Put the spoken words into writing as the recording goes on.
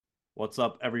What's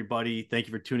up, everybody? Thank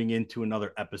you for tuning in to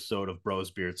another episode of Bros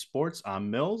Beard Sports.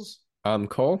 I'm Mills,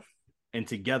 Cole. and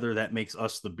together that makes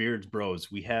us the Beards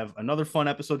Bros. We have another fun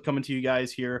episode coming to you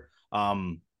guys here.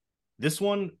 This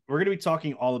one, we're going to be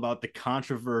talking all about the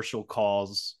controversial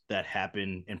calls that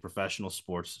happen in professional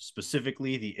sports,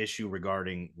 specifically the issue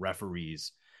regarding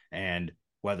referees and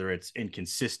whether it's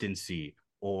inconsistency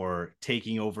or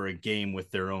taking over a game with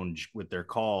their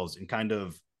calls and kind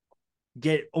of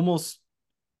get almost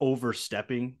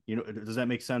overstepping. Does that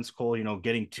make sense, Cole?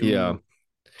 Getting Yeah,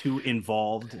 too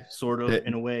involved, sort of, they,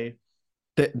 in a way.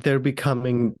 they're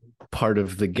becoming part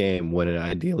of the game when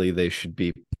ideally they should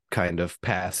be kind of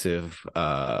passive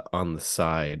on the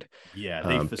side. Yeah,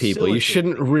 they People, you facilitate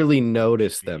shouldn't the game. really They should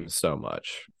notice them be. so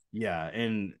much. Yeah,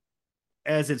 and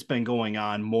as it's been going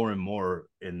on more and more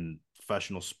in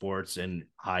professional sports and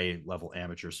high level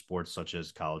amateur sports such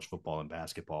as college football and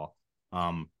basketball,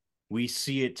 um, we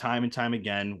see it time and time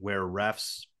again where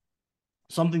refs,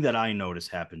 something that I notice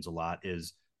happens a lot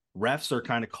is refs are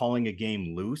kind of calling a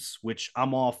game loose, which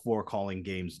I'm all for calling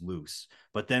games loose.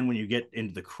 But then when you get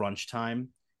into the crunch time,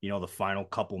 the final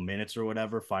couple minutes or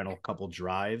whatever, final couple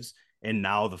drives, and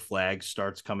now the flag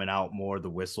starts coming out more, the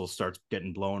whistle starts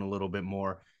getting blown a little bit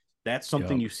more. That's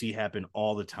something Yep. you see happen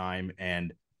all the time.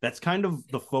 And that's kind of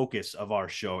the focus of our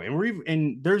show.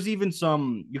 And there's even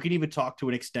some, you can even talk to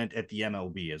an extent at the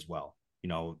MLB as well.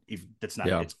 If that's not,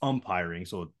 Yeah. it's umpiring,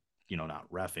 so not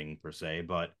refing per se,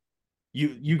 but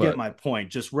you get But my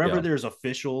point. Just wherever yeah. there's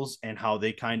officials and how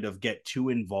they kind of get too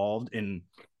involved and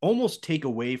almost take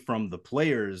away from the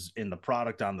players in the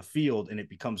product on the field, and it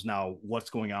becomes now what's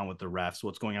going on with the refs,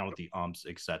 what's going on with the umps,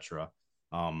 etc.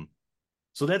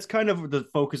 So that's kind of the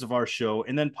focus of our show,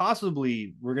 and then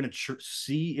possibly we're going to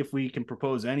see if we can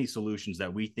propose any solutions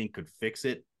that we think could fix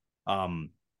it. um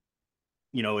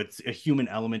it's a human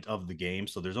element of the game,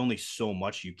 so there's only so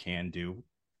much you can do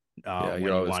Yeah, you're when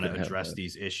you always want to gonna have address that.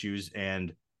 these issues.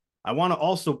 And I want to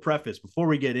also preface before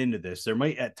we get into this, there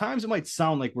might at times it might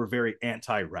sound like we're very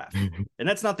anti-ref, and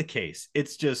that's not the case.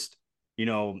 It's just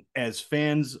as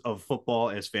fans of football,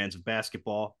 as fans of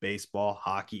basketball, baseball,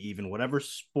 hockey, even whatever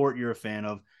sport you're a fan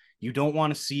of, you don't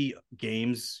want to see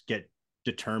games get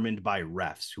determined by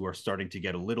refs who are starting to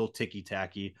get a little ticky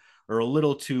tacky or a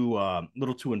little too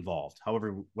involved.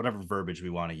 However, whatever verbiage we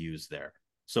want to use there.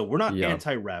 So we're not Yeah.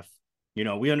 anti-ref.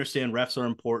 We understand refs are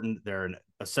important. They're an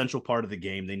essential part of the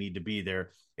game. They need to be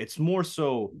there. It's more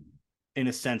so, in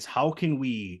a sense, how can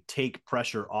we take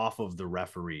pressure off of the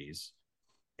referees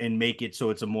and make it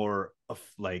so it's a more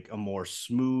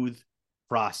smooth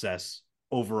process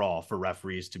overall for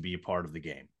referees to be a part of the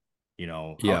game.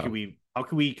 How Yeah.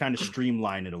 can we kind of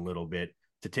streamline it a little bit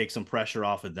to take some pressure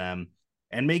off of them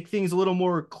and make things a little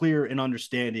more clear and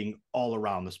understanding all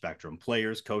around the spectrum,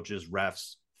 players, coaches,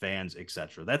 refs, fans,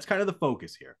 etc. That's kind of the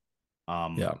focus here.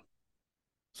 um Yeah.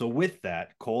 so with that,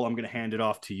 Cole, I'm going to hand it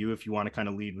off to you if you want to kind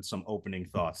of lead with some opening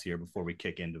thoughts here before we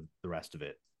kick into the rest of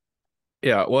it.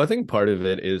 Yeah. Well, I think part of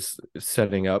it is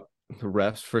setting up the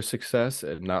refs for success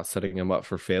and not setting them up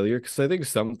for failure. Because I think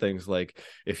some things, like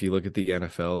if you look at the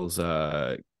NFL's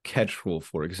catch rule,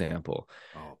 for example,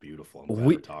 Oh, beautiful. I'm glad we're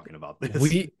we talking about this.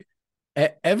 we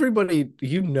everybody,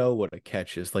 you know what a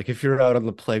catch is. Like if you're out on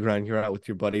the playground, you're out with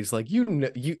your buddies, like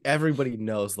everybody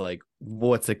knows like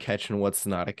what's a catch and what's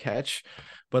not a catch.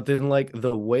 But then like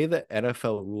the way the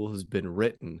NFL rule has been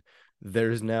written,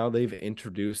 they've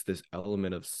introduced this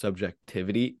element of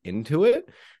subjectivity into it,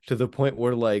 to the point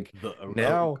where like The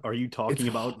now Are you it's talking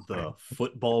about hard. the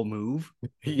football move?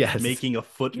 Yes. Making a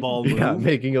football Yeah, move?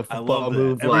 making a I love football that.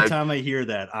 move, Every like, time I hear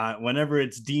that, whenever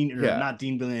it's Dean or yeah, not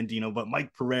Dean Blandino, but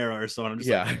Mike Pereira or someone, I'm just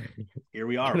like, yeah. here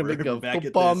we are. Gonna We're, make we're a back at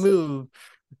football this. move.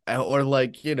 Or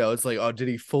like, it's like, oh, did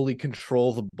he fully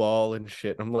control the ball and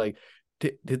shit? I'm like,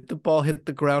 did the ball hit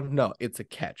the ground? No, it's a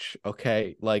catch.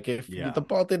 Okay. Like if the Yeah.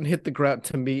 ball didn't hit the ground,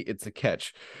 to me, it's a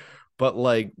catch. But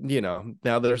like,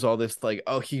 now there's all this like,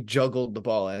 oh, he juggled the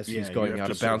ball as he's Yeah. You going have out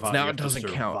to of bounds. survive. You Now it have to doesn't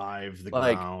count. survive the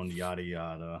Like, ground, yada,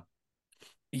 yada.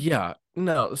 yeah,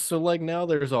 no. So like now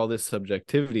there's all this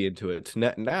subjectivity into it.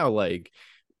 Now like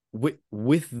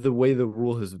with the way the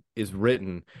rule is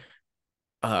written,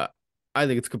 uh I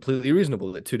think it's completely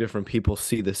reasonable that two different people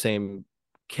see the same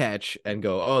catch and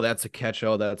go, "Oh, that's a catch.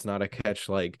 Oh, that's not a catch."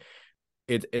 Like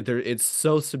it's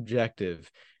so subjective,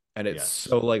 and it's Yes.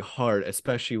 so like hard,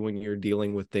 especially when you're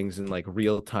dealing with things in like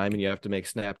real time and you have to make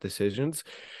snap decisions.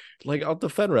 Like I'll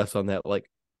defend refs on that. Like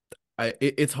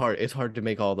it's hard. It's hard to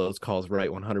make all those calls right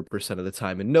 100% of the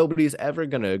time, and nobody's ever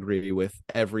going to agree with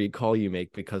every call you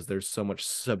make because there's so much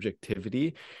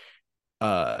subjectivity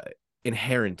uh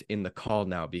inherent in the call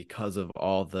now because of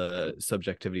all the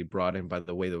subjectivity brought in by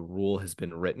the way the rule has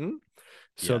been written.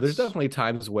 So there's Yes. definitely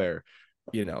times where,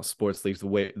 sports leagues, the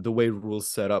way rules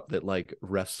set up, that like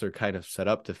refs are kind of set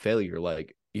up to failure.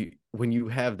 Like when you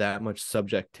have that much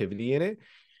subjectivity in it,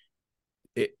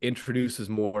 it introduces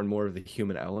more and more of the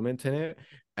human element in it.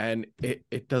 And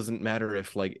it doesn't matter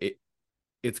if like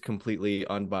it's completely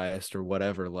unbiased or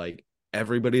whatever. Like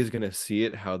everybody's gonna see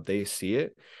it how they see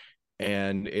it,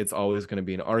 and it's always going to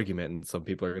be an argument, and some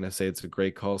people are going to say it's a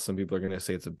great call, some people are going to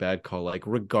say it's a bad call, like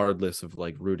regardless of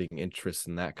like rooting interests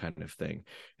and that kind of thing.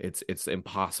 It's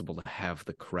impossible to have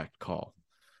the correct call.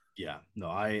 Yeah. No,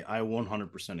 I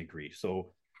 100% agree.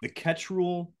 So the catch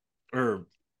rule, or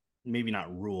maybe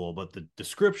not rule, but the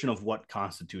description of what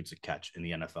constitutes a catch in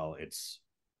the NFL, it's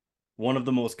one of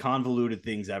the most convoluted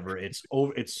things ever. It's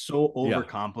so Yeah.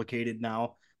 overcomplicated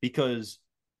now because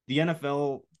the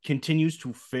NFL continues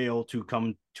to fail to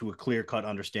come to a clear-cut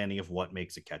understanding of what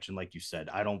makes a catch. And like you said,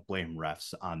 I don't blame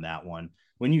refs on that one.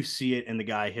 When you see it and the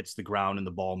guy hits the ground and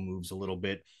the ball moves a little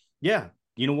bit, yeah,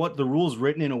 you know what? The rule's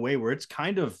written in a way where it's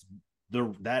kind of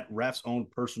that ref's own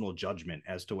personal judgment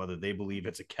as to whether they believe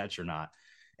it's a catch or not.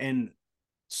 And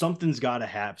something's got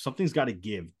to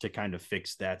give to kind of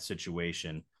fix that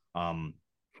situation.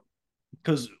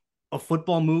 Because a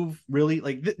football move really,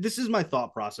 like, this is my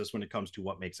thought process when it comes to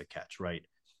what makes a catch, right?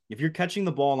 If you're catching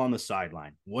the ball on the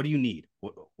sideline, what do you need?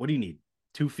 What do you need?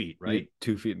 2 feet, You right?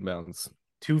 2 feet in bounds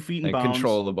 2 feet in and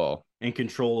control bounds of the ball. and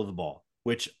control of the ball,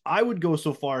 which I would go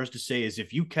so far as to say is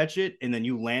if you catch it and then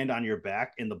you land on your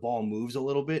back and the ball moves a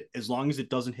little bit, as long as it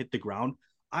doesn't hit the ground,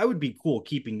 I would be cool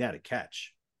keeping that a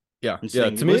catch Yeah, and yeah,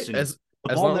 saying, to me, listen, the as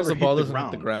ball long as never the ball hit the doesn't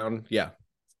hit the ground. ground, yeah,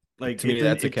 Like to me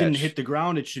that's a it didn't hit catch. the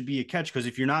ground, it should be a catch, because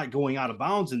if you're not going out of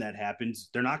bounds and that happens,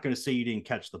 they're not going to say you didn't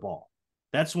catch the ball.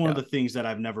 That's one of Yeah, the things that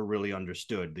I've never really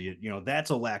understood.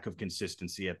 That's a lack of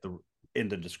consistency in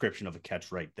the description of a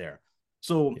catch right there.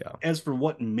 So yeah, as for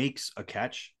what makes a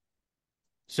catch,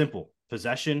 simple: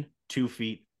 possession, 2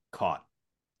 feet, caught.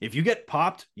 If you get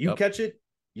popped, you yep, catch it.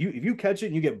 If you catch it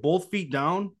and you get both feet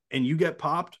down and you get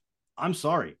popped, I'm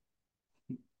sorry.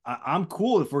 I'm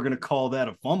cool if we're going to call that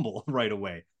a fumble right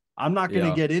away. I'm not going to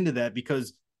yeah, get into that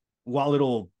because while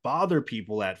it'll bother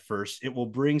people at first, it will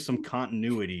bring some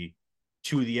continuity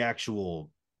to the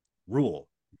actual rule.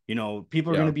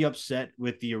 People are going yeah, to be upset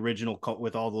with the original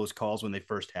with all those calls when they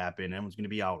first happened. Everyone's going to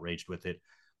be outraged with it,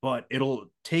 but it'll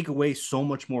take away so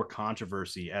much more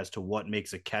controversy as to what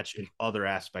makes a catch in other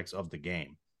aspects of the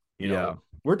game. You yeah, know,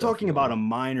 we're talking about definitely. a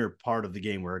minor part of the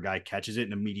game where a guy catches it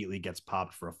and immediately gets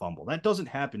popped for a fumble. That doesn't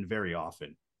happen very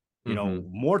often. Mm-hmm.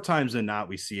 More times than not,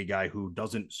 we see a guy who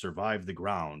doesn't survive the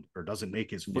ground or doesn't make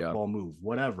his Yeah, football move,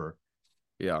 whatever.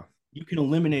 yeah, You can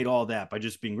eliminate all that by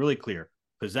just being really clear: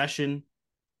 possession,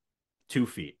 2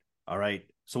 feet. All right.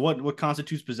 So what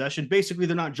constitutes possession? Basically,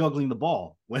 they're not juggling the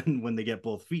ball when they get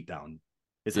both feet down,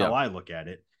 is how yeah, I look at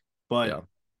it. But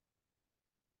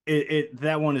yeah,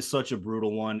 that one is such a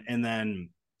brutal one. And then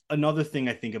another thing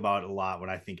I think about a lot when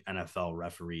I think NFL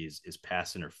referees is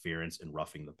pass interference and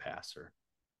roughing the passer.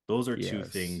 Those are two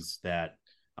yes, things that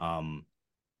um,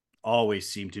 always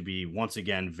seem to be, once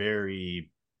again,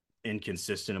 very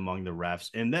inconsistent among the refs.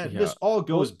 And that yeah. this all Well,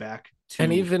 goes back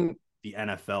and to even the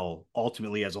NFL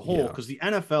ultimately as a whole, yeah, because the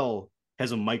NFL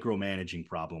has a micromanaging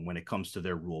problem when it comes to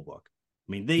their rule book.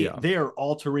 I mean, they yeah, they are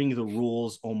altering the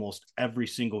rules almost every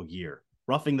single year.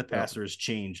 Roughing the yeah, passer has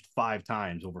changed 5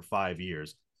 times over 5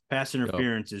 years. Pass yeah,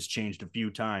 interference has changed a few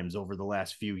times over the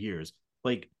last few years.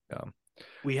 Like, yeah,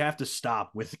 we have to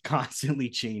stop with constantly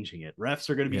changing it. Refs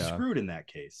are going to be yeah. screwed in that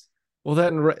case. Well,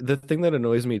 the thing that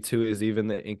annoys me too is even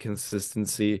the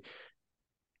inconsistency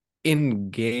in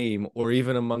game or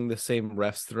even among the same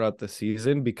refs throughout the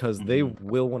season, because they Mm-hmm.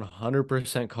 will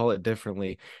 100% call it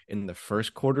differently in the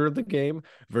first quarter of the game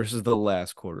versus the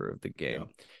last quarter of the Yeah. game,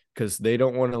 because they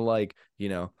don't want to like,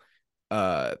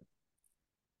 uh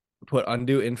put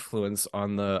undue influence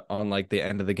on like the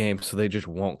end of the game, so they just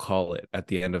won't call it at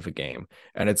the end of a game.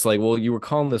 And it's like, well, you were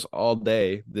calling this all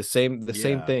day, the same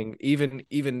Yeah. thing.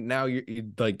 Even now,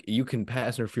 like you can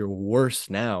pass interfere worse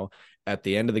now at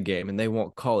the end of the game, and they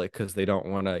won't call it because they don't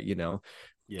want to Yeah.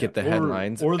 get the Or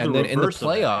headlines. or the And then in the reverse of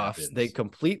that playoffs, they happens.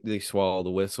 completely swallow the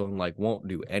whistle and like won't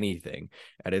do anything.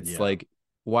 And it's Yeah. like,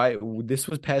 why this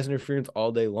was pass interference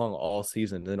all day long, all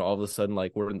season. And then all of a sudden,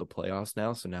 like we're in the playoffs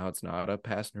now, so now it's not a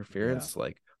pass Yeah. interference.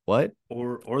 Like what?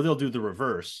 Or they'll do the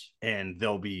reverse and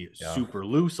they'll be Yeah, super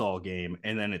loose all game,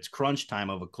 and then it's crunch time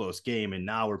of a close game, and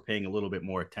now we're paying a little bit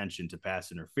more attention to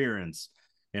pass interference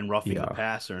and roughing the yeah,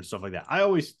 passer and stuff like that. I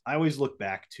always look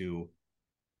back to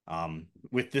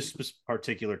with this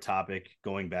particular topic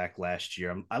going back last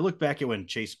year. I look back at when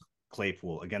Chase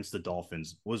Claypool against the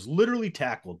Dolphins was literally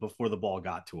tackled before the ball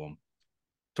got to him.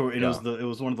 And Yeah. it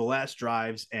was one of the last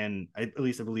drives, and at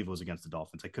least I believe it was against the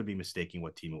Dolphins. I could be mistaking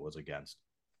what team it was against,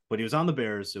 but he was on the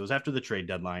Bears. It was after the trade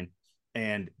deadline,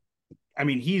 and I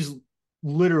mean he's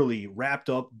literally wrapped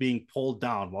up, being pulled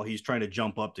down while he's trying to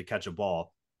jump up to catch a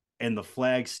ball, and the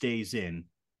flag stays in.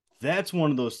 That's one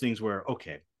of those things where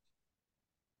okay,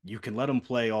 you can let him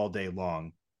play all day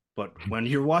long, but when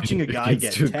you're watching a It guy gets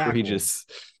get too tackled, egregious.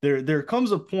 there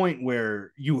comes a point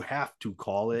where you have to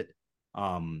call it.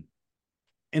 Um,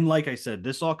 and like I said,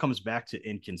 this all comes back to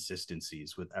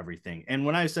inconsistencies with everything. And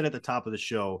when I said at the top of the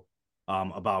show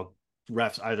about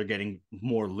refs either getting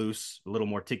more loose, a little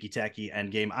more ticky tacky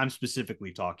end game, I'm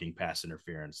specifically talking pass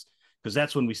interference because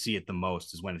that's when we see it the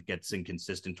most is when it gets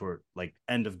inconsistent toward like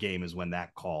end of game is when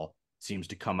that call seems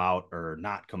to come out or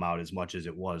not come out as much as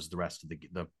it was the rest of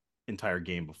the entire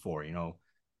game before, you know.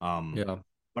 Um, Yeah.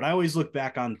 but I always look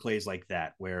back on plays like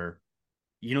that where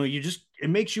you just it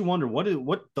makes you wonder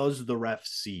what does the ref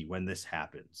see when this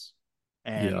happens,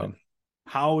 and Yeah.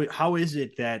 how is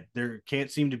it that there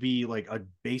can't seem to be like a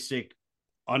basic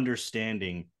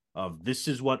understanding of this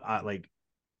is what I like.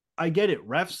 I get it.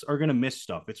 Refs are gonna miss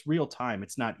stuff. It's real time.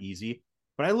 It's not easy.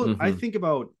 But I Hmm. think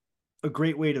about a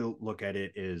great way to look at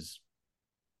it is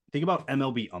think about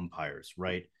MLB umpires,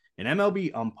 right? An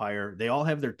MLB umpire, they all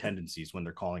have their tendencies when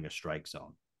they're calling a strike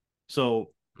zone.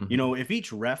 So, Hmm. if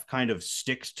each ref kind of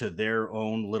sticks to their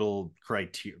own little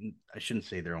criteria, I shouldn't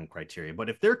say their own criteria, but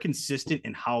if they're consistent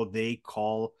in how they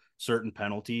call certain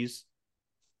penalties,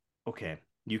 okay,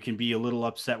 you can be a little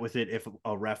upset with it if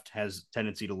a ref has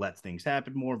tendency to let things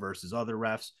happen more versus other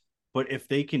refs. But if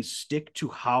they can stick to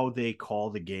how they call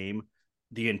the game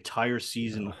the entire Yeah.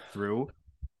 season through,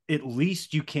 at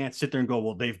least you can't sit there and go,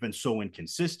 well, they've been so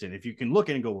inconsistent. If you can look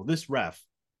at it and go, well, this ref,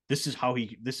 this is how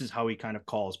he kind of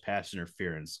calls pass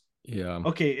interference. Yeah.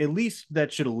 Okay, at least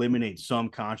that should eliminate some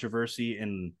controversy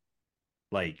in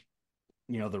like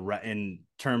in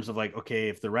terms of like okay,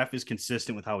 if the ref is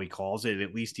consistent with how he calls it,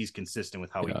 at least he's consistent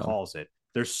with how he Yeah. calls it.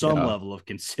 There's some Yeah. level of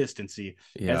consistency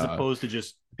as Yeah. opposed to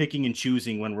just picking and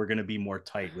choosing when we're going to be more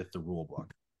tight with the rule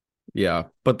book. Yeah.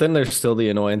 But then there's still the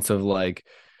annoyance of like,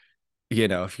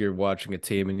 if you're watching a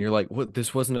team and you're like, what,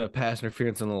 this wasn't a pass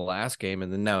interference in the last game,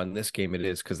 and then now in this game it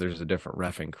is because there's a different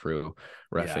refing crew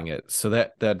Yeah. refing it. So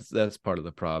that's part of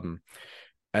the problem.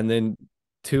 And then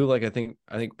two, like I think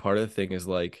part of the thing is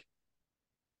like,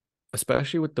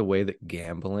 especially with the way that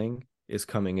gambling is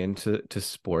coming into Oh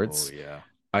sports, yeah.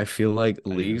 I feel like I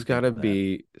didn't even leagues think gotta of that.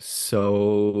 be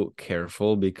so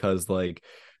careful because like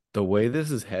the way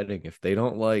this is heading, if they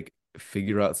don't like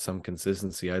figure out some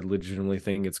consistency, I legitimately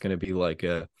think it's gonna be like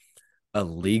a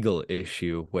legal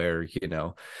issue where,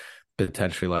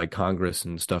 potentially like Congress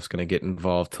and stuff's gonna get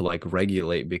involved to like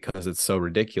regulate because it's so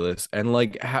ridiculous. And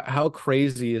like how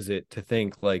crazy is it to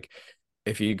think like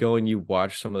if you go and you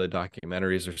watch some of the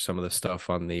documentaries or some of the stuff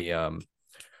on the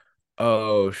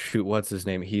oh shoot, what's his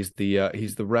name? He's the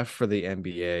ref for the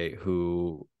NBA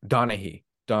who Donahue,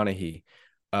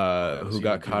 Was who he the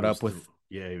got dude caught who was up through? with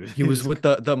Yeah, he was with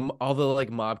the all the like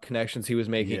mob connections he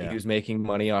yeah, was making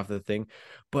money off the thing.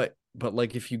 But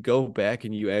like if you go back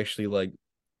and you actually like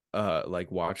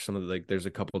watch some of the, like there's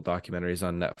a couple documentaries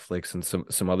on Netflix and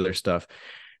some other stuff.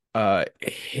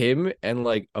 Him and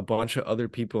like a bunch of other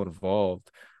people involved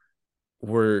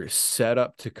were set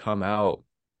up to come out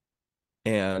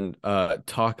and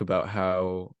talk about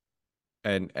how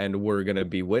and we're going to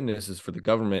be witnesses for the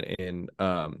government in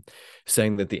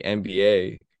saying that the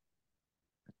NBA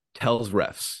tells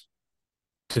refs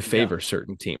to yeah, favor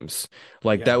certain teams.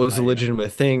 Like yeah. that was a I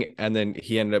legitimate thing, and then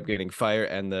he ended up getting fired,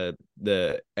 and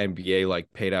the NBA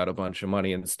like paid out a bunch of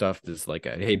money and stuff. Just like,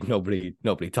 hey,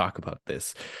 nobody talk about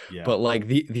this. yeah, But like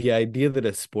the idea that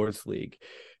a sports league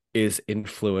is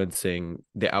influencing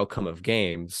the outcome of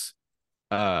games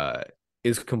uh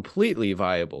is completely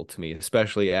viable to me,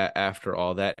 especially after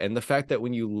all that. And the fact that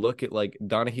when you look at like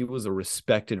Donahue was a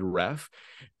respected ref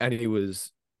and he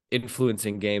was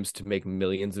influencing games to make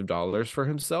millions of dollars for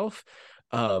himself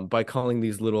by calling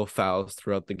these little fouls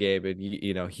throughout the game. And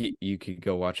you could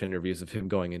go watch interviews of him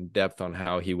going in depth on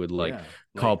how he would like yeah.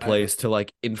 call Like I plays to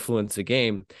like influence a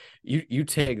game. You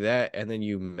take that and then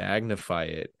you magnify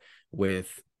it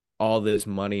with all this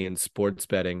money in sports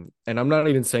betting. And I'm not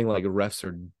even saying like refs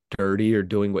are dirty or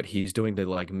doing what he's doing to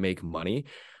like make money,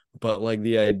 but like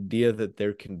the idea that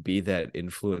there can be that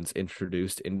influence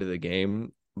introduced into the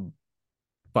game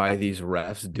by these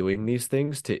refs doing these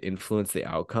things to influence the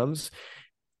outcomes,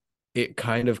 it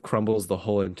kind of crumbles the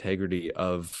whole integrity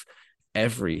of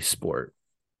every sport.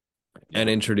 and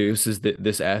Yeah. introduces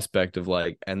this aspect of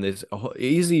like, and this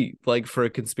easy like for a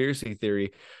conspiracy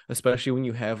theory, especially when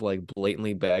you have like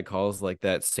blatantly bad calls like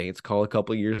that Saints call a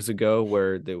couple years ago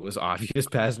where there was obvious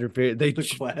pass interference. They The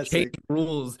changed classic.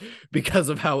 rules because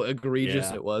of how egregious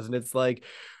Yeah. it was, and it's like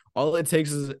all it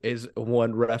takes is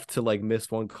one ref to like miss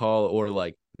one call or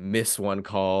like miss one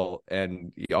call,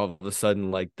 and all of a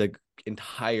sudden like the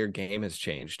entire game has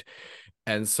changed.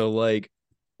 And so like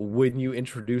when you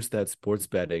introduce that sports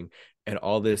betting and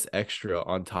all this extra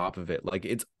on top of it, like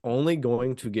it's only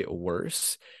going to get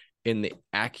worse in the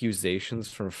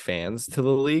accusations from fans to the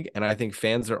league. And I think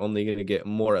fans are only going to get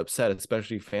more upset,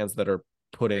 especially fans that are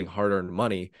putting hard-earned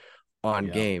money on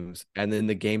Yeah. games, and then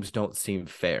the games don't seem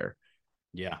fair.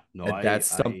 Yeah. No, And that's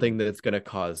something that's going to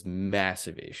cause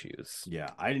massive issues. yeah,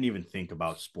 I didn't even think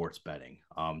about sports betting.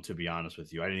 To be honest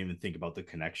with you, I didn't even think about the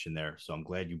connection there. So I'm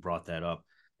glad you brought that up.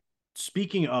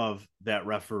 Speaking of that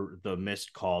the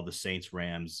missed call, the Saints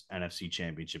Rams NFC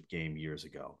Championship game years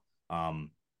ago.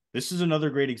 This is another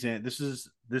great example.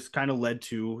 This kind of led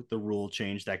to the rule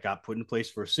change that got put in place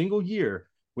for a single year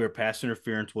where pass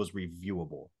interference was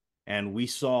reviewable, and we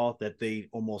saw that they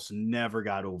almost never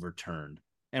got overturned.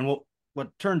 And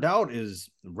what turned out is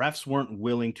refs weren't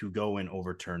willing to go and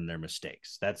overturn their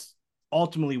mistakes. That's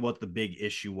ultimately what the big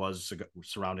issue was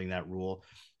surrounding that rule.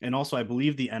 And also, I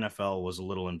believe the NFL was a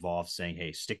little involved saying,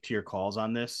 hey, stick to your calls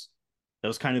on this. That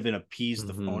was kind of an appease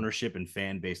the Mm-hmm. ownership and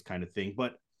fan base kind of thing.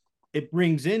 But it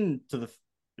brings into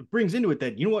it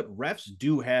that, you know what, refs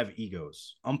do have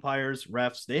egos. Umpires,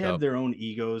 refs, they have Yep. their own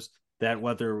egos that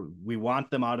whether we want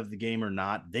them out of the game or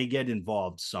not, they get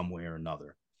involved some way or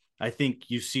another. I think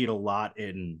you see it a lot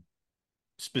in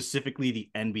specifically the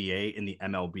NBA and the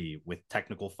MLB with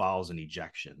technical fouls and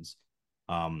ejections.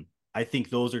 I think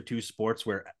those are two sports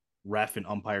where ref and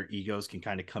umpire egos can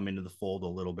kind of come into the fold a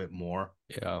little bit more.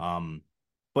 Yeah. Um,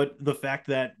 but the fact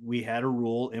that we had a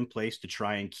rule in place to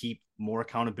try and keep more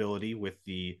accountability with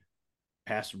the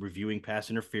pass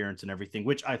interference and everything,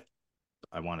 which I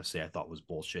want to say I thought was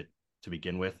bullshit to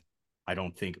begin with. I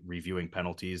don't think reviewing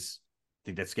penalties. I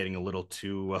think that's getting Yeah.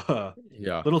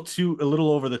 a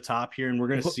little over the top here, and we're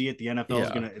gonna Well, see it. The NFL is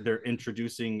yeah. gonna they're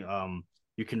introducing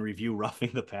you can review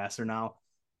roughing the passer now.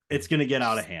 It's gonna get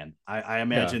out of hand. I Yeah.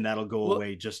 imagine that'll go Well,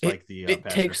 away just it like the it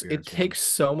pass takes it interference one. takes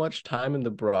so much time in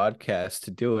the broadcast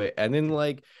to do it. And then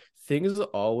like things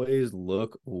always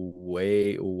look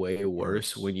way worse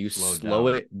Worse, when you slow slow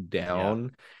down. it Yeah,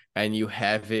 down and you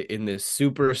have it in this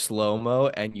super slow-mo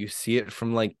and you see it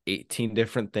from like 18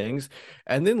 different things.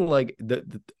 And then like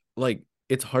the like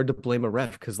it's hard to blame a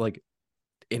ref because like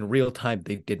in real time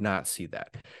they did not see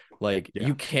that. Like yeah.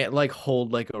 you can't like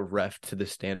hold like a ref to the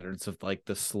standards of like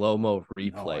the slow-mo No, I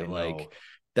replay. know. Like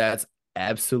that's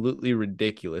absolutely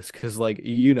ridiculous because like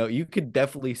you know you could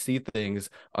definitely see things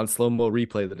on slow-mo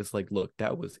replay that it's like look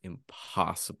that was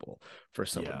impossible for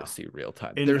someone to Yeah. see real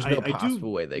time. And There's no I do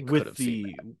possible way they could with have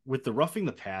seen the roughing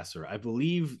the passer. I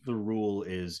believe the rule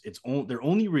is they're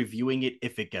only reviewing it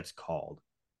if it gets called.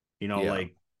 You that. know, Yeah.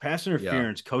 like pass Yeah.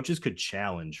 interference, coaches could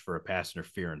challenge for a pass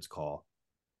interference call,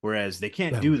 whereas they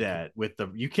can't Oh do my God.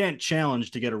 that you can't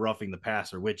challenge to get a roughing the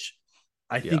passer, which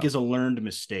I think Yeah. is a learned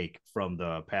mistake from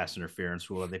the pass interference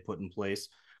rule that they put in place.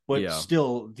 But Yeah.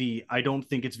 still, I don't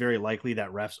think it's very likely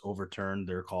that refs overturn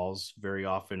their calls very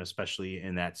often, especially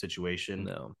in that situation.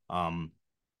 No. Um,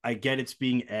 I get it's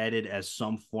being added as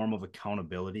some form of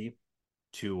accountability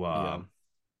to Yeah.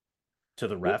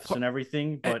 the Well, refs and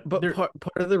everything, but but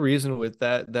part of the reason with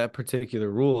that particular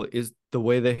rule is the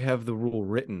way they have the rule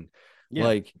written. yeah,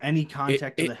 Like any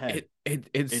contact to the head,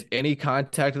 it's it any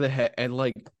contact to the head, and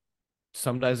like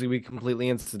sometimes it can be completely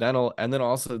incidental, and then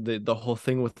also the whole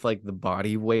thing with like the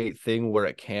body weight thing where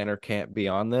it can or can't be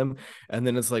on them, and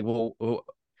then it's like well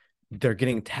they're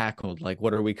getting tackled. Like,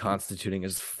 what are we constituting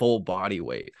as full body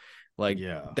weight? Like,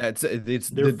 yeah, that's it's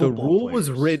they're the football rule was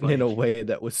players. written in a Like, way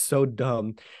that was so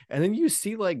dumb. And then you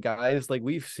see like guys, like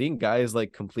we've seen guys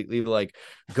like completely like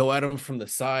go at them from the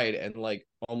side and like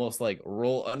almost like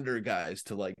roll under guys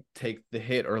to like take the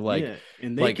hit or yeah,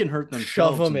 and they like can hurt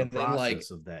shove themselves them in the and then like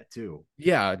process of that too.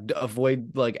 yeah,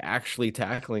 avoid like actually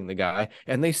tackling the guy,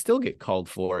 and they still get called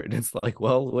for it. And it's like,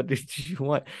 well, what did you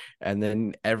want? And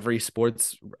then every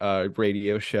sports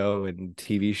radio show and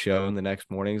TV show in the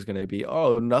next morning is going to be,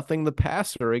 oh, nothing the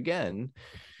passer again.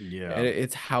 And Yeah,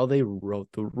 it's how they wrote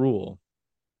the rule.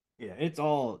 yeah, it's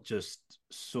all just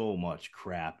so much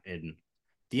crap. And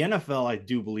the NFL, I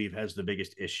do believe, has the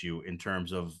biggest issue in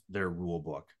terms of their rule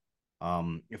book.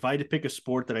 If I had to pick a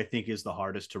sport that I think is the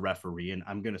hardest to referee, and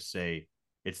I'm going to say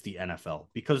it's the NFL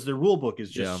because their rule book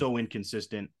is just Yeah, so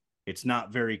inconsistent. It's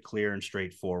not very clear and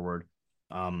straightforward.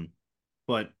 Um,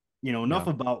 but enough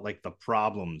Yeah. about like the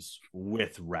problems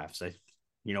with refs.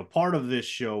 Part of this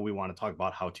show we want to talk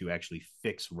about how to actually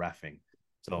fix refing.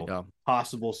 So Yeah.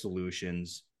 possible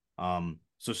solutions.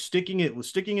 So sticking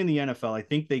in the NFL, I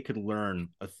think they could learn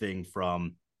a thing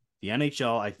from the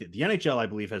NHL. I think the NHL, I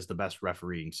believe, has the best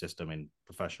refereeing system in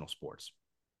professional sports.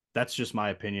 That's just my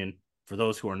opinion. For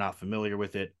those who are not familiar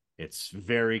with it, it's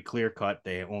very clear cut.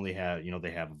 They only have,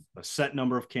 they have a set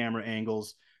number of camera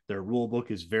angles. Their rule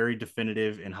book is very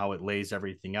definitive in how it lays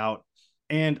everything out.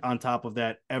 And on top of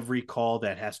that, every call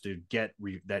that has to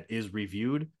that is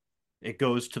reviewed, it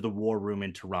goes to the war room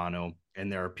in Toronto.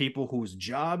 And there are people whose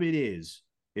job it is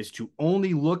to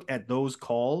only look at those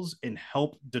calls and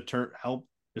help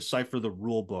decipher the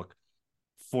rule book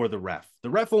for the ref.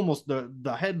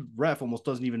 The head ref almost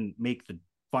doesn't even make the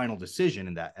final decision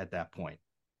in that at that point,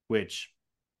 which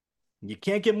you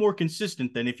can't get more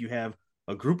consistent than if you have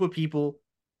a group of people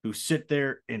who sit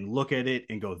there and look at it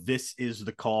and go, "This is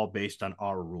the call based on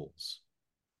our rules."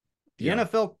 The Yeah.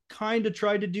 NFL kind of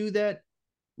tried to do that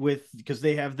with because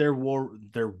they have their war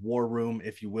room,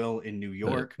 if you will, in New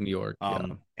York. New York.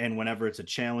 Yeah. And whenever it's a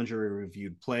challenger or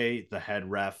reviewed play, the head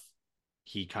ref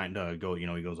he kind of he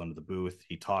goes under the booth,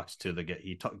 he talks to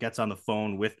gets on the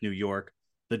phone with New York.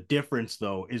 The difference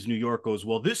though is New York goes,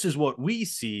 well, this is what we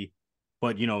see,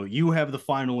 but you have the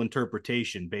final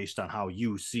interpretation based on how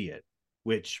you see it,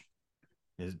 which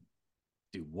is,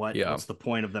 dude, Yeah. what's the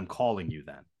point of them calling you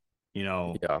then? You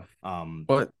know, Yeah. um,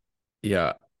 But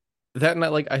yeah, that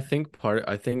not like I think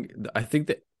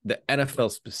that the NFL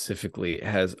specifically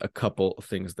has a couple of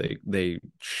things they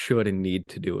should and need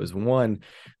to do. Is one,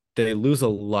 they lose a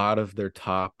lot of their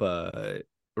top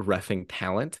refing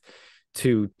talent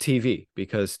to TV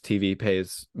because TV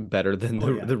pays better than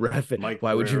oh yeah, the ref. Mike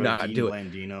Why would you Pereira, not Dean do it?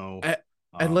 Blandino,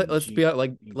 And let's be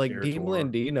honest, Gene like Dean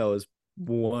Steratore. Blandino is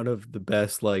one of the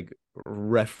best like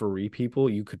referee people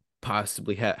you could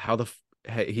possibly have.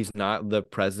 He's not the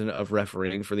president of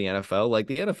refereeing for the NFL. Like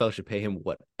the NFL should pay him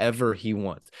whatever he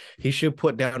wants. He should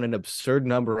put down an absurd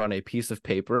number on a piece of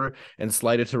paper and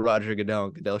slide it to Roger Goodell.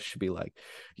 And Goodell should be like,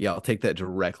 "Yeah, I'll take that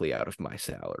directly out of my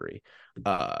salary."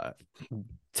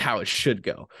 It's how it should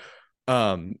go.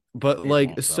 But It like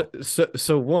won't though.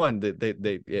 so one that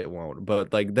they it won't,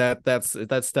 but like that's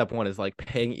step one is like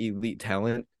paying elite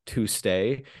talent to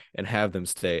stay and have them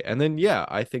stay. And then yeah,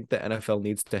 I think the NFL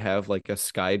needs to have like a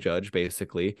sky judge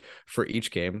basically for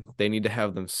each game. They need to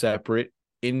have them separate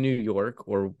in New York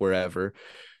or wherever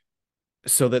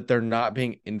so that they're not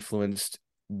being influenced,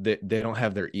 that they don't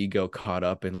have their ego caught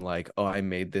up in like, oh, I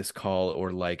made this call,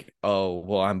 or like, oh,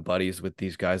 well, I'm buddies with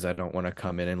these guys, I don't want to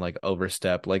come in and like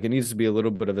overstep. Like it needs to be a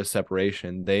little bit of a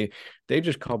separation. They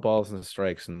just call balls and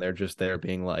strikes, and they're just there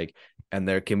being like, and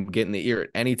they can get in the ear at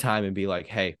any time and be like,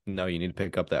 hey, no, you need to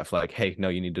pick up that flag, hey, no,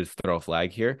 you need to throw a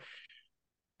flag here,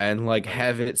 and like Right.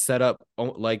 have it set up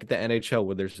like the NHL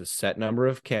where there's a set number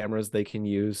of cameras they can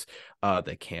use.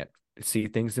 They can't see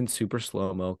things in super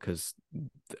slow mo because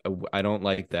I don't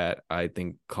like that. I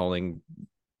think calling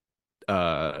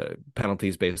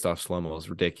penalties based off slow mo is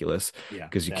ridiculous Yeah,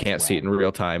 because you that's can't see it whack. in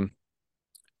real time.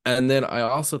 And then I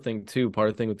also think too, part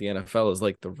of the thing with the NFL is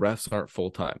like the refs aren't full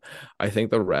time. I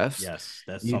think the refs Yes,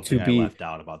 that's need something to I be left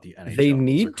out about the they NHL. Those are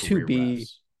need to career be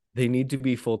refs. they need to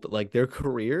be full, like their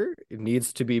career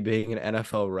needs to be being an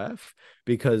NFL ref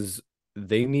because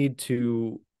they need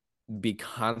to be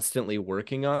constantly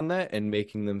working on that and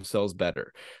making themselves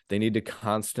better. They need to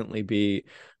constantly be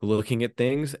looking at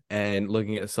things and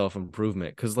looking at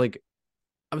self-improvement, because like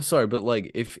I'm sorry, but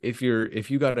like if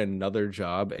you got another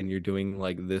job and you're doing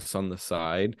like this on the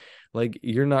side, like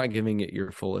you're not giving it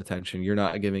your full attention. You're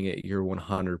not giving it your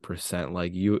 100%.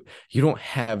 Like you don't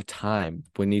have time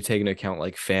when you take into account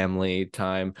like family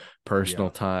time, personal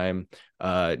Yeah,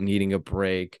 time, needing a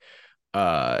break,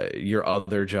 your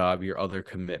other job, your other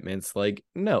commitments. Like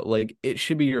no, like it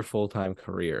should be your full-time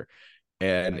career, I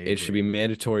and it should be agree.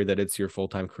 mandatory that it's your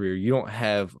full-time career. You don't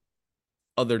have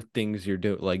other things you're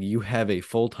doing. Like you have a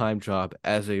full-time job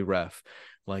as a ref.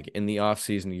 Like in the off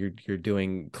season you're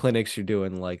doing clinics, you're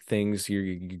doing like things,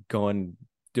 you're going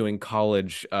doing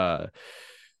college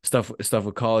stuff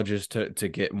with colleges to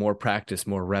get more practice,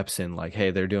 more reps in. Like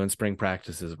hey, they're doing spring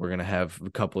practices, we're going to have a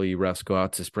couple of you refs go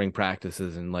out to spring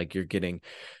practices, and like you're getting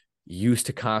used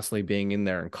to constantly being in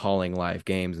there and calling live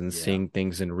games and Yeah, seeing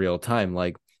things in real time.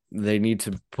 Like they need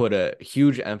to put a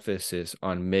huge emphasis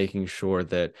on making sure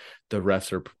that the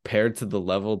refs are prepared to the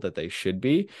level that they should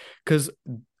be. Because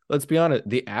let's be honest,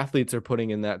 the athletes are putting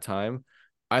in that time.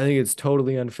 I think it's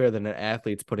totally unfair that an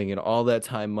athlete's putting in all that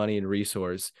time, money, and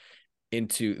resource,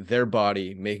 into their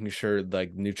body, making sure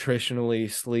like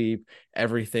nutritionally, sleep,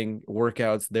 everything,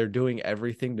 workouts, they're doing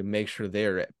everything to make sure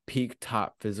they're at peak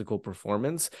top physical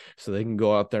performance so they can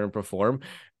go out there and perform.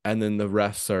 And then the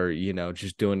refs are,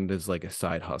 just doing it as like a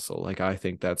side hustle. Like I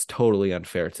think that's totally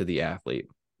unfair to the athlete.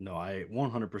 No, I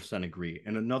 100% agree.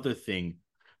 And another thing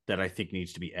that I think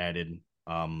needs to be added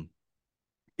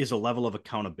is a level of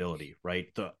accountability, right?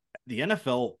 The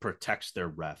NFL protects their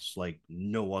refs like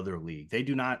no other league. They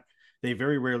do not. They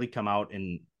very rarely come out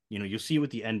and you'll see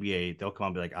with the NBA, they'll come out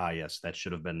and be like, ah, yes, that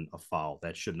should have been a foul.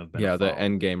 That shouldn't have been a Yeah, the foul.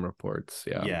 end game reports.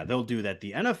 Yeah. Yeah, they'll do that.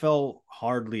 The NFL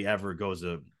hardly ever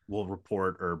will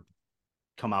report or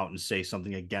come out and say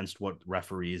something against what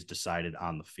referees decided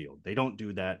on the field. They don't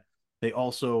do that. They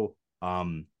also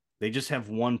they just have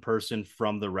one person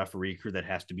from the referee crew that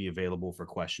has to be available for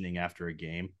questioning after a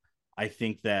game. I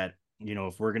think that,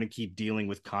 if we're going to keep dealing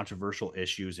with controversial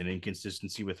issues and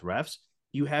inconsistency with refs,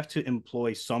 you have to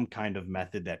employ some kind of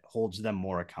method that holds them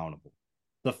more accountable.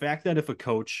 The fact that if a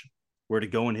coach were to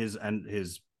go in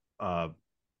his uh,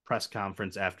 press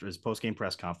conference after his post game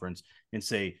press conference and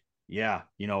say, yeah,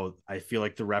 I feel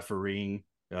like the refereeing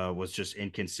was just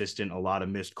inconsistent. A lot of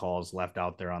missed calls left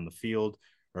out there on the field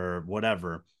or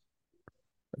whatever.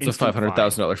 It's a five Instant hundred fine.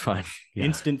 thousand dollar fine. Yeah.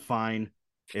 Instant fine.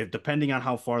 If depending on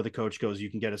how far the coach goes, you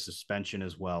can get a suspension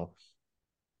as well.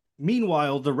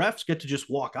 Meanwhile, the refs get to just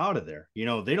walk out of there. They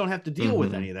don't have to deal with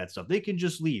Mm-hmm. any of that stuff. They can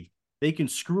just leave. They can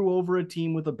screw over a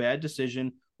team with a bad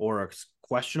decision or a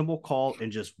questionable call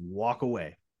and just walk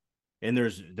away. And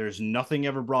there's nothing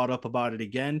ever brought up about it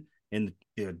again. And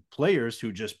the players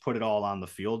who just put it all on the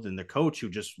field and the coach who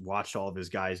just watched all of his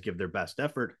guys give their best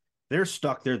effort, they're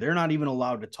stuck there. They're not even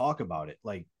allowed to talk about it.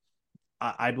 Like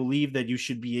I believe that you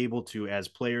should be able to, as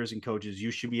players and coaches,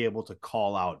 you should be able to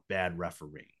call out bad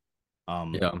refereeing.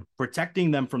 Yeah.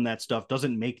 Protecting them from that stuff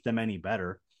doesn't make them any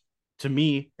better. To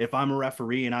me, if I'm a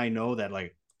referee and I know that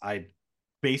like I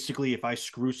basically if I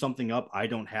screw something up, I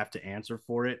don't have to answer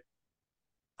for it.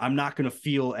 I'm not going to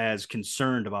feel as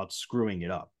concerned about screwing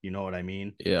it up. You know what I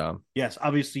mean? Yeah. Yes,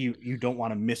 obviously you don't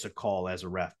want to miss a call as a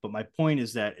ref, but my point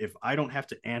is that if I don't have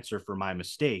to answer for my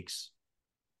mistakes,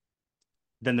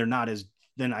 then they're not as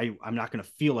then I'm not going to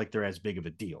feel like they're as big of a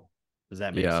deal. Does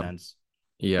that make Yeah. sense?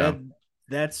 Yeah. That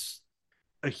that's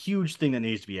a huge thing that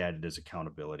needs to be added is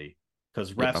accountability because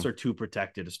Yeah. refs are too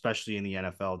protected, especially in the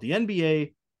NFL. The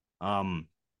NBA,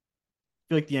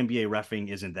 feel like the NBA refing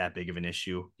isn't that big of an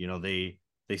issue.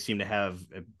 They seem to have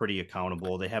a pretty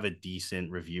accountable. They have a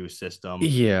decent review system.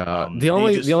 Yeah. They The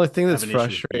just only thing have that's an issue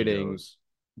with frustrating, egos.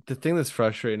 the thing that's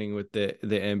frustrating with the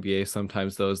NBA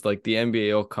sometimes though is like the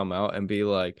NBA will come out and be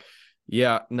like,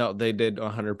 yeah, no, they did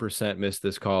 100% miss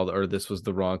this call or this was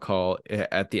the wrong call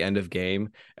at the end of game.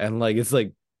 And like it's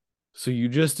like, so you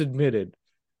just admitted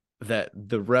that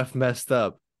the ref messed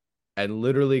up and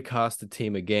literally cost the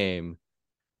team a game.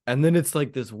 And then it's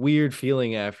like this weird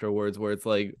feeling afterwards where it's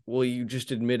like, well, you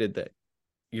just admitted that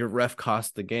your ref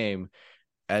cost the game.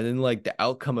 And then like the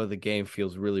outcome of the game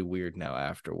feels really weird now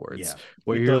afterwards, Yeah,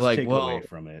 where it you're does like, take away well,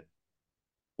 from it.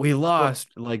 we But lost,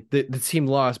 like the team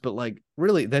lost, but like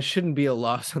really that shouldn't be a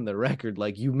loss on the record.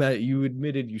 Like you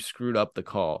admitted you screwed up the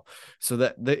call. So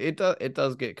it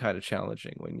does get kind of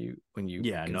challenging when you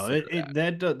yeah, no, consider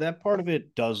that. that part of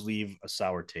it does leave a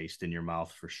sour taste in your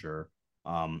mouth for sure.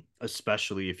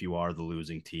 Especially if you are the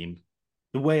losing team.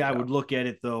 The way I Yeah. would look at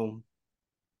it though,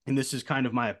 and this is kind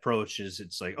of my approach, is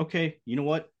it's like, okay, you know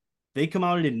what? They come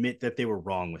out and admit that they were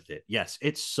wrong with it. Yes,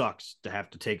 it sucks to have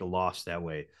to take a loss that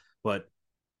way, but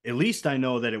at least I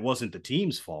know that it wasn't the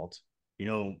team's fault. You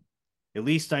know, at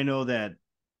least I know that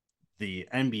the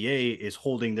NBA is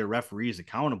holding their referees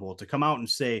accountable to come out and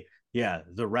say, yeah,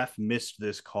 the ref missed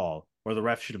this call or the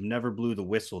ref should have never blew the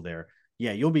whistle there.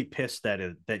 Yeah, you'll be pissed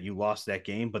that you lost that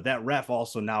game, but that ref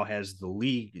also now has the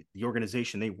league, the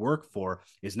organization they work for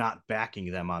is not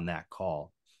backing them on that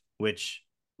call, which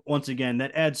once again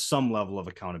that adds some level of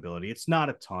accountability. It's not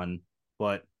a ton,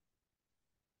 but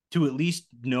to at least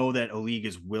know that a league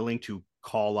is willing to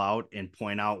call out and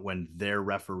point out when their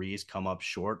referees come up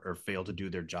short or fail to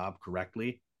do their job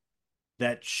correctly,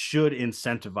 that should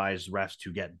incentivize refs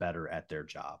to get better at their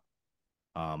job.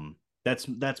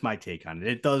 That's my take on it.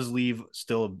 It does leave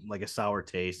still like a sour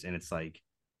taste, and it's like,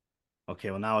 okay,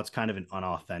 well now it's kind of an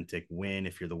unauthentic win.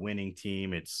 If you're the winning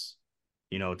team, it's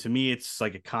to me it's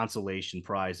like a consolation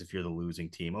prize if you're the losing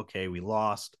team. Okay, we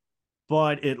lost,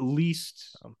 but at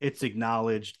least it's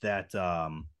acknowledged that at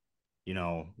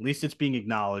least it's being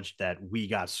acknowledged that we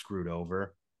got screwed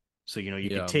over. So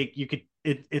Yeah.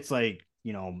 it's like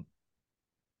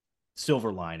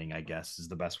silver lining, I guess, is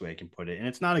the best way I can put it. And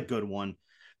it's not a good one,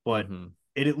 but Mm-hmm.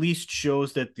 it at least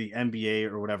shows that the NBA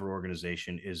or whatever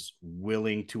organization is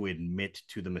willing to admit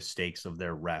to the mistakes of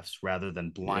their refs rather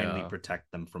than blindly Yeah.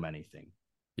 protect them from anything.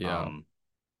 Yeah. Um,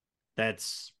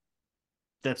 that's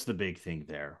that's the big thing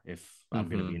there, if I'm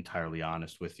going to be Mm-hmm. entirely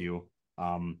honest with you.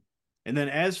 Um, and then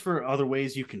as for other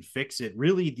ways you can fix it,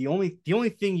 really the only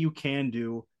thing you can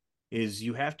do is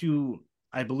you have to.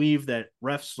 I believe that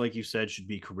refs, like you said, should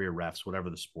be career refs, whatever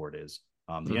the sport is.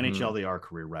 The Mm-hmm. NHL, they are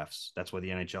career refs. That's why the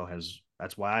NHL has.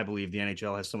 That's why I believe the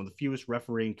NHL has some of the fewest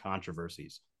refereeing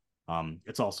controversies.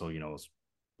 It's also,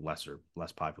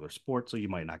 less popular sport, so you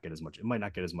might not get as much. It might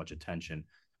not get as much attention,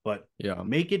 but Yeah.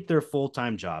 make it their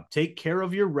full-time job. Take care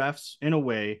of your refs in a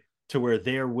way to where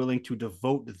they're willing to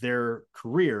devote their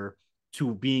career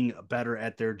to being better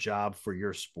at their job for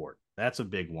your sport. That's a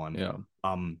big one. Yeah.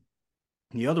 Um,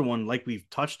 the other one, like we've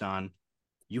touched on,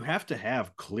 you have to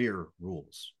have clear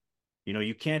rules.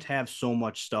 You can't have so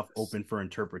much stuff open for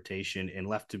interpretation and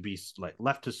left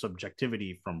to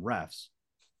subjectivity from refs.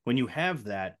 When you have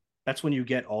that, that's when you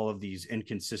get all of these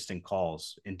inconsistent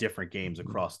calls in different games Mm-hmm.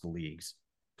 across the leagues,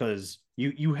 because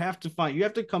you have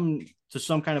to come to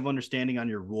some kind of understanding on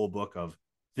your rule book of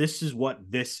this is what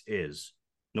this is.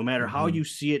 No matter how Mm-hmm. you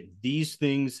see it, these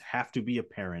things have to be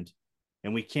apparent,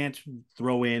 and we can't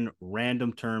throw in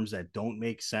random terms that don't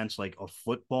make sense, like a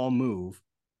football move,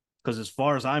 because as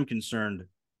far as I'm concerned,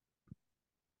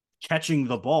 catching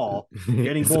the ball,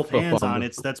 getting It's a both hands football on move.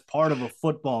 it's that's part of a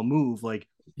football move. Like,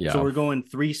 so Yeah. we're going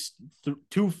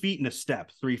 2 feet in a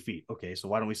step, 3 feet. Okay, so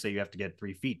why don't we say you have to get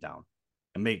 3 feet down?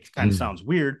 It kind of sounds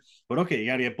weird, but okay, you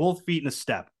got to get both feet in a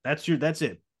step. That's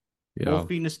it. Yeah. Both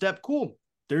feet in a step. Cool.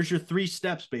 There's your 3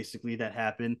 steps basically that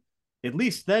happen. At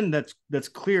least then that's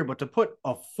clear. But to put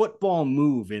a football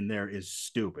move in there is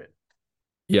stupid.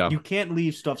 Yeah. You can't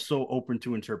leave stuff so open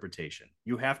to interpretation.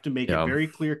 You have to make it Yeah. very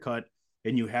clear cut,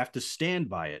 and you have to stand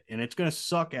by it. And it's going to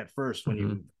suck at first when Mm-hmm.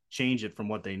 you change it from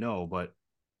what they know, but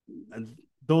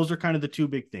those are kind of the two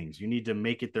big things. You need to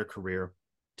make it their career,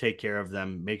 take care of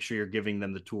them, make sure you're giving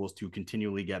them the tools to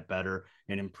continually get better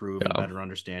and improve and Yeah. better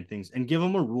understand things, and give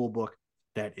them a rule book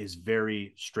that is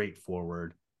very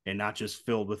straightforward and not just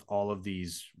filled with all of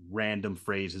these random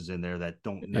phrases in there that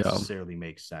don't Yeah. necessarily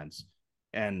make sense.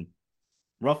 And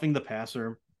roughing the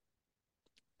passer,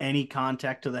 any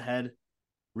contact to the head,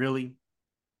 really,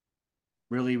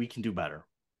 really, we can do better.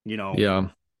 You know, Yeah.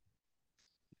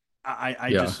 I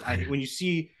Yeah. just I hate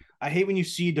when you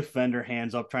see defender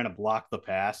hands up trying to block the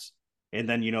pass, and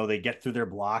then they get through their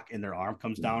block and their arm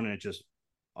comes down and it just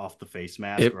off the face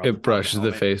mask It or off the it top of the brushes the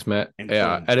helmet, face mat. and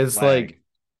Yeah. boom, And it's like, flag.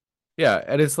 yeah,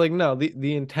 and it's like, no,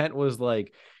 the intent was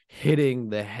like hitting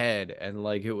the head, and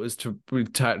like it was to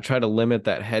try to limit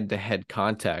that head to head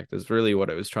contact is really what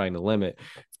it was trying to limit.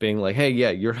 It's being like, hey,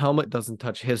 yeah, your helmet doesn't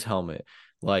touch his helmet.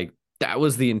 Like that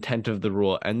was the intent of the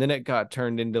rule. And then it got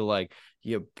turned into like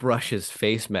you brush his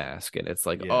face mask, and it's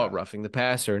like, oh, Yeah, roughing the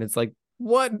passer. And it's like,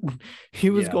 what?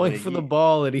 He was yeah, going like for the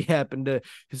ball and he happened to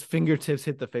his fingertips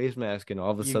hit the face mask, and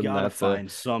all of a you sudden got to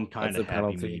find some kind that's of a happy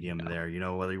penalty. medium Yeah.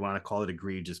 there. Whether you want to call it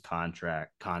egregious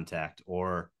contract contact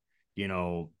or you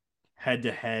know head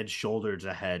to head, shoulder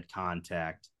to head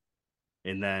contact,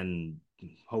 and then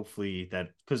hopefully that,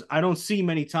 because I don't see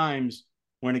many times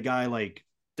when a guy like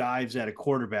dives at a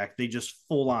quarterback, they just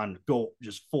full on go,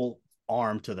 just full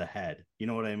arm to the head. You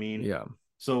know what I mean? Yeah.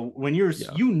 So when Yeah.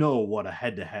 what a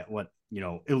head to head, what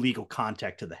illegal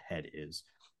contact to the head is,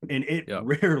 and it Yeah.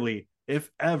 rarely, if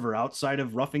ever, outside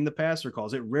of roughing the passer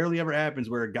calls, it rarely ever happens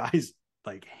where a guy's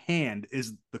like hand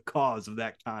is the cause of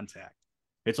that contact.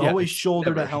 It's Yeah. always It's shoulder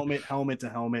to never. helmet, helmet to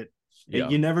helmet. Yeah.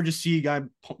 You never just see a guy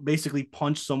basically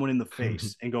punch someone in the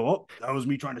face and go, "Oh, that was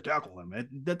me trying to tackle him."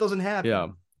 That doesn't happen. Yeah.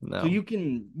 So No. you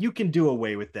can do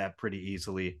away with that pretty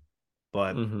easily,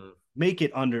 but Hmm. make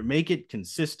it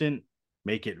consistent,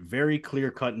 make it very clear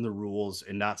cut in the rules,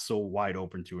 and not so wide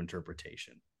open to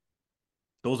interpretation.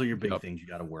 Those are your big Yep. things you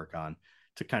got to work on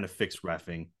to kind of fix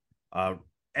refing. Uh,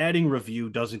 Adding review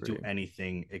doesn't do Agree.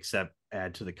 anything except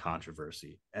add to the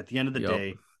controversy. At the end of the Yep.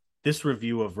 day, this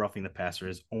review of roughing the passer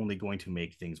is only going to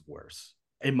make things worse,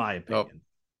 in my Yep. opinion.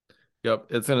 Yep.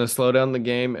 It's gonna slow down the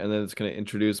game, and then it's gonna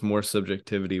introduce more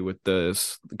subjectivity with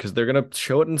this because they're gonna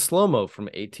show it in slow mo from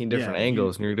 18 different Yeah, you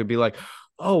angles, and you're gonna be like,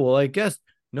 oh well, I guess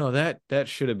no, that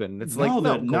should have been. It's like, no,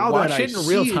 go now that watch I it in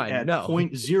real see it time. at No.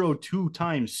 0.02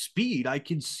 times speed, I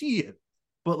can see it.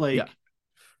 But Yeah. like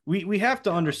we have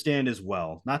to Yeah. understand as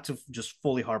well, not to just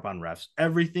fully harp on refs.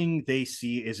 Everything they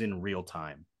see is in real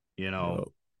time, you know. Yep.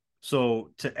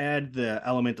 So to add the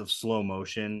element of slow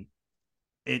motion,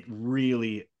 it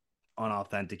really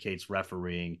unauthenticates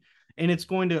refereeing, and it's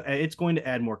going to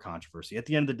add more controversy. At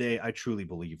the end of the day, I truly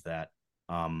believe that.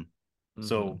 Um, Mm-hmm.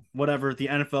 So whatever, the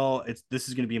NFL, it's this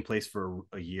is going to be in place for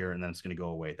a year and then it's going to go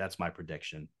away. That's my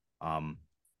prediction. Um,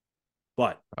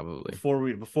 but Probably.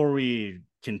 before we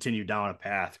continue down a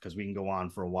path, because we can go on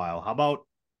for a while, how about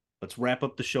let's wrap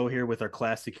up the show here with our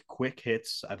classic quick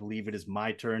hits. I believe it is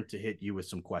my turn to hit you with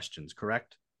some questions,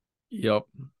 correct? Yep.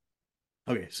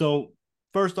 Okay, so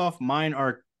first off, mine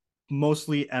are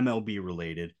mostly MLB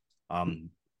related.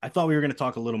 I thought we were going to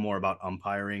talk a little more about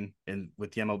umpiring and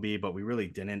with the MLB, but we really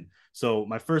didn't. So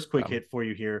my first quick hit for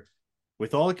you here,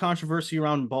 with all the controversy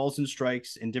around balls and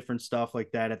strikes and different stuff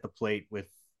like that at the plate with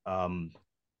um,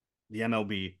 the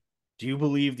MLB, do you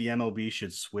believe the MLB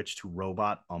should switch to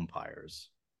robot umpires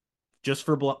just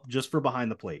for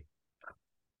behind the plate?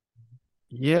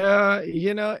 Yeah,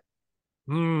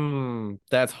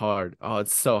 that's hard. Oh,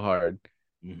 it's so hard.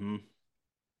 Mm-hmm.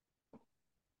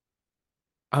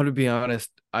 I would be honest,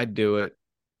 I'd do it.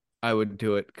 I would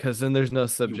do it because then there's no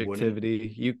You wouldn't, subjectivity.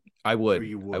 or you I would?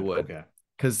 would, Okay.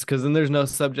 because then there's no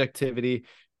subjectivity.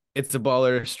 It's a ball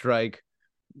or a strike.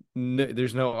 No,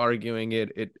 there's no arguing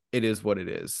it. It is what it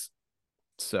is.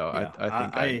 So Yeah, I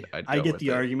think I'd I go get with the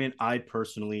it. argument.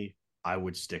 I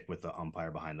would stick with the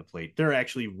umpire behind the plate. They're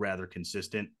actually rather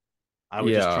consistent. I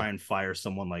would just Yeah, try and fire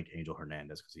someone like Angel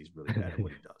Hernandez because he's really bad at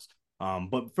what he does.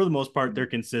 But for the most part, they're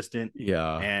consistent.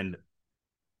 yeah, And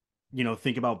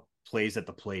think about plays at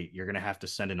the plate. You're gonna have to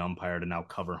send an umpire to now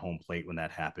cover home plate when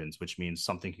that happens, which means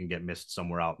something can get missed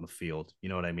somewhere out in the field. You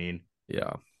know what I mean?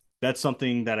 yeah, That's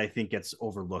something that I think gets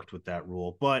overlooked with that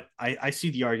rule. But I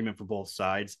see the argument for both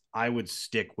sides. I would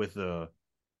stick with a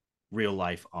real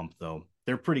life ump though.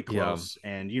 They're pretty yeah, close,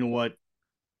 and you know what?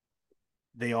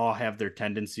 They all have their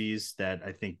tendencies that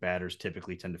I think batters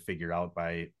typically tend to figure out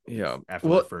by yeah. after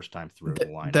their Well, first time through the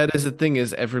lineup. that is the thing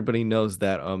is everybody knows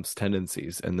that ump's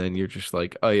tendencies, and then you're just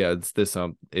like, oh yeah, it's this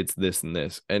it's this and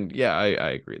this, and yeah,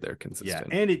 I agree they're Yeah,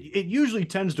 consistent. and it usually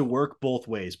tends to work both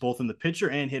ways, both in the pitcher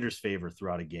and hitter's favor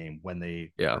throughout a game when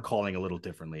they Yeah, are calling a little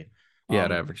differently. yeah,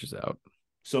 it Um, averages out.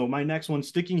 so my next one,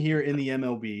 sticking here in the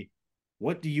MLB,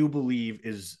 what do you believe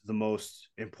is the most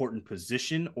important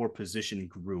position or position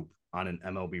group on an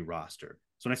MLB roster?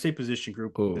 So when I say position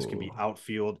group, this can be Oh,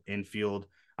 outfield, infield.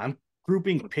 I'm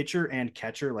grouping pitcher and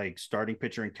catcher, like starting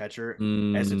pitcher and catcher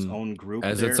as its mm, own group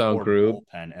as its there, own or group.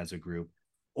 bullpen as a group.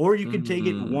 Or you can take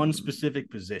it one Mm. specific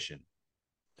position.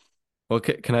 Well,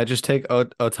 can I just take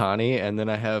Otani and then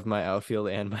I have my outfield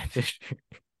and my pitcher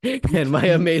You and my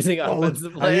you amazing all of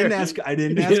offensive player? I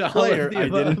didn't You ask know, all of player. the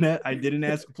above. I didn't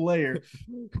ask player,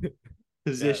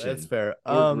 Yeah, that's position, fair.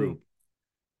 or group.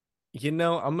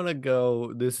 I'm gonna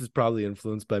go. This is probably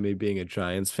influenced by me being a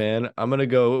Giants fan. I'm gonna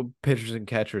go pitchers and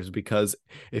catchers because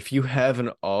if you have an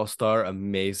all-star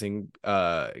amazing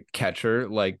catcher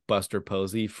like Buster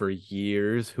Posey for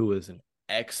years, who is an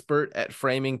expert at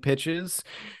framing pitches,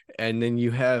 and then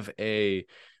you have a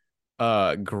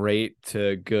great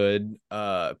to good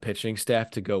pitching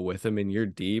staff to go with him and you're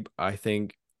deep, I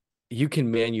think you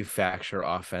can manufacture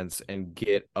offense and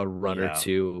get a run or Yeah,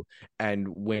 two and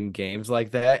win games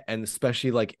like that. And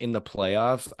especially like in the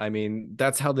playoffs. I mean,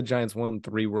 that's how the Giants won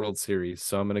 3 World Series.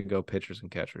 So I'm gonna go pitchers and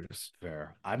catchers.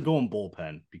 fair. I'm going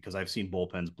bullpen because I've seen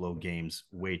bullpens blow games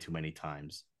way too many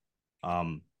times.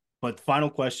 Um, but final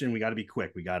question, we got to be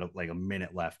quick. We got like a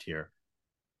minute left here.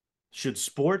 Should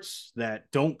sports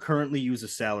that don't currently use a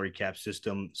salary cap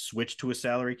system switch to a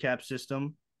salary cap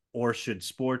system, or should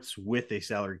sports with a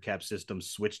salary cap system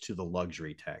switch to the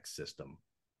luxury tax system?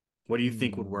 What do you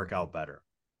think would work Mm. out better?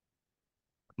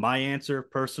 My answer,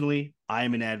 personally, I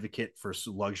am an advocate for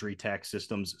luxury tax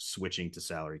systems switching to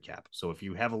salary cap. So if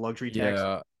you have a luxury tax,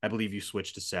 Yeah, I believe you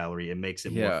switch to salary. It makes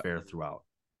it more yeah. fair throughout.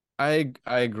 I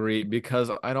agree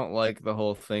because I don't like the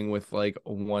whole thing with like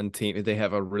one team. They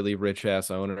have a really rich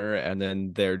ass owner, and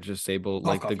then they're just able Cough,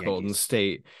 like the cough, Golden Yankees.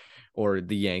 State or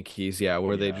the Yankees, yeah,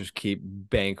 where they Yeah, just keep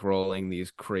bankrolling these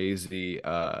crazy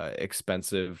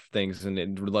expensive things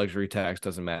and luxury tax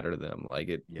doesn't matter to them. Like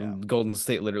it yeah, Golden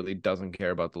State literally doesn't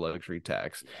care about the luxury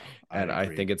tax. yeah. I And I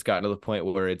agree. think it's gotten to the point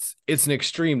where it's an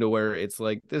extreme to where it's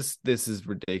like this is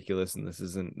ridiculous and this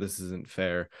isn't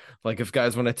fair. Like if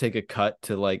guys want to take a cut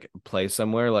to like play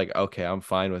somewhere, like okay, I'm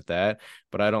fine with that.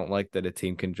 But I don't like that a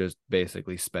team can just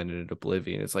basically spend it at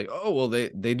oblivion. It's like, oh well, they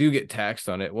do get taxed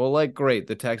on it. Well, like great,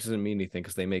 the tax doesn't mean anything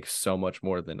because they make so much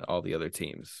more than all the other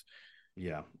teams.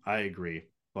 Yeah, I agree.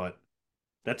 But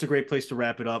that's a great place to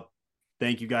wrap it up.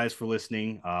 Thank you guys for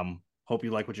listening. Hope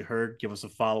you like what you heard. Give us a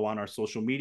follow on our social media.